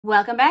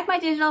Welcome back, my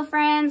digital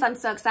friends. I'm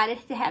so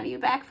excited to have you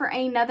back for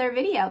another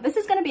video. This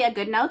is going to be a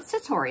GoodNotes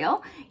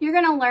tutorial. You're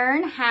going to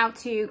learn how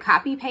to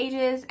copy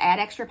pages, add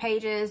extra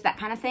pages, that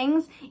kind of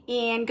things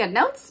in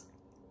GoodNotes.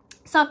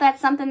 So if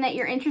that's something that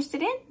you're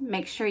interested in,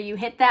 make sure you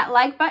hit that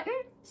like button,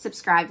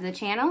 subscribe to the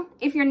channel.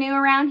 If you're new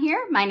around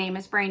here, my name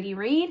is Brandi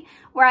Reed,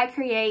 where I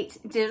create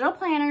digital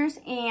planners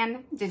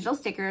and digital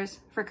stickers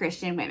for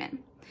Christian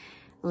women.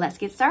 Let's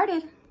get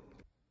started.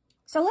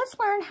 So let's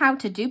learn how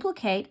to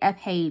duplicate a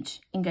page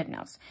in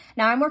GoodNotes.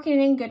 Now I'm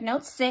working in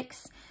GoodNotes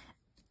 6.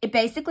 It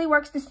basically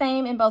works the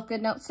same in both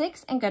GoodNotes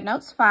 6 and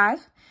GoodNotes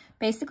 5.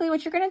 Basically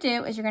what you're going to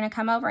do is you're going to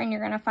come over and you're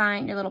going to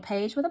find your little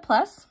page with a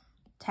plus.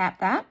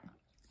 Tap that.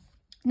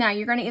 Now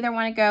you're going to either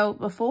want to go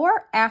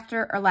before,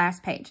 after, or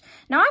last page.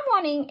 Now I'm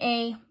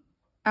wanting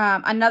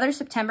another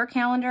September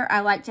calendar.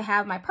 I like to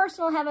have my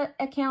personal have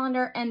a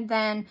calendar, and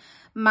then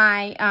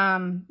my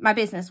my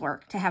business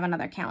work to have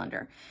another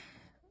calendar.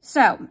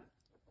 So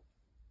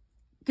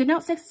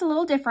GoodNotes 6 is a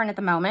little different at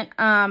the moment.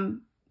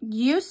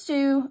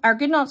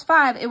 GoodNotes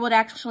 5, it would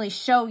actually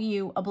show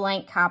you a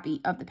blank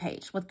copy of the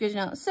page. With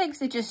GoodNotes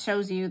 6, it just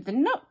shows you the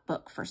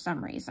notebook for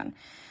some reason.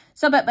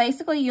 So, but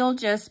basically you'll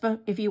just,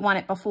 if you want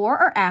it before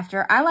or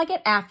after, I like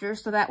it after,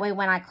 so that way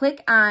when I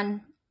click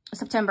on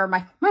September,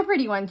 my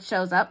pretty one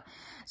shows up.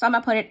 So I'm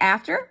gonna put it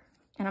after,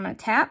 and I'm gonna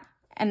tap,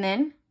 and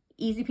then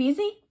easy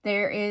peasy,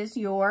 there is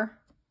your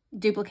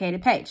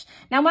duplicated page.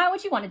 Now, why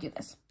would you want to do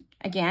this?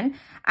 Again,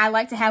 I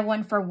like to have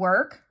one for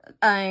work,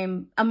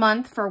 a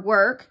month for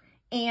work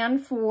and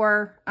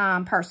for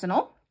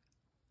personal.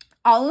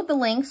 All of the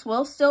links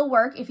will still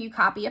work if you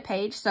copy a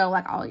page. So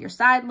like all your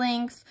side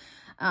links,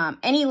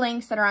 any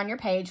links that are on your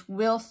page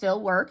will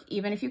still work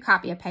even if you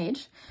copy a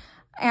page.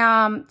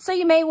 So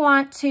you may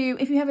want to,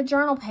 if you have a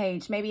journal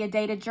page, maybe a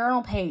dated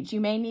journal page, you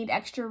may need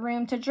extra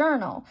room to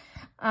journal.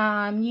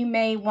 You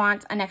may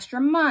want an extra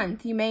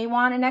month. You may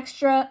want an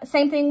extra,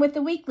 same thing with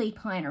the weekly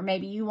planner.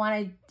 Maybe you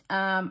want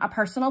a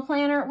personal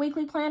planner,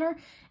 weekly planner,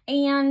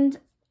 and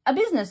a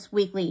business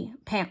weekly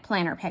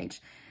planner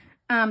page.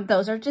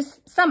 Those are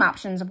just some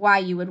options of why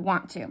you would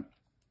want to.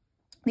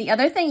 The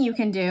other thing you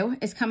can do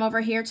is come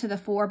over here to the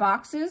 4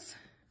 boxes,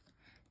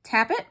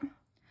 tap it,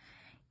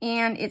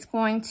 and it's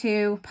going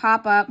to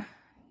pop up.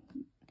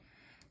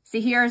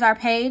 See, here's our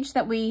page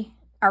that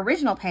our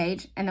original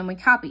page, and then we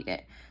copied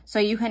it. So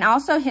you can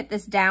also hit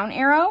this down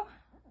arrow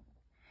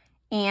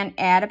and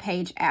add a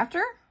page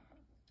after.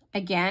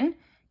 Again,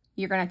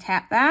 you're going to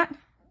tap that,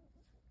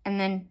 and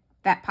then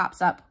that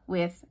pops up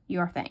with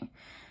your thing.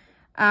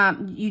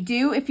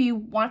 If you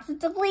want to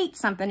delete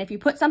something, if you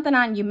put something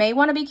on, you may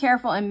want to be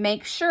careful and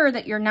make sure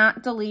that you're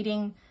not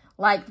deleting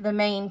like the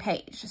main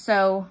page.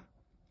 So,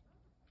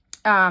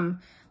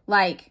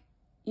 like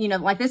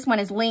this one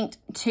is linked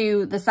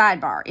to the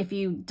sidebar. If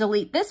you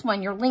delete this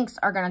one, your links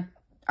are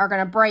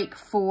gonna break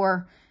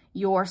for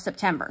your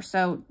September.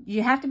 So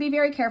you have to be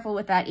very careful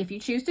with that if you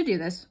choose to do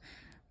this.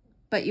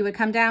 But you would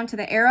come down to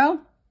the arrow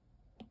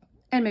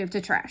and move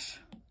to trash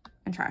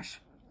and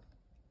trash.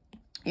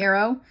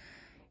 Arrow.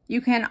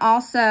 You can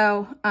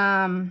also,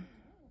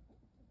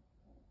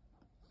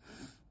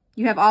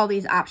 you have all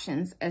these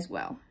options as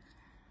well.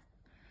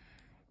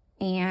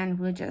 And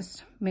we'll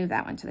just move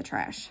that one to the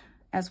trash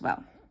as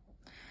well.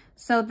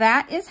 So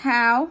that is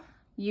how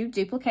you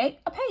duplicate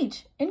a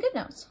page in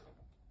GoodNotes.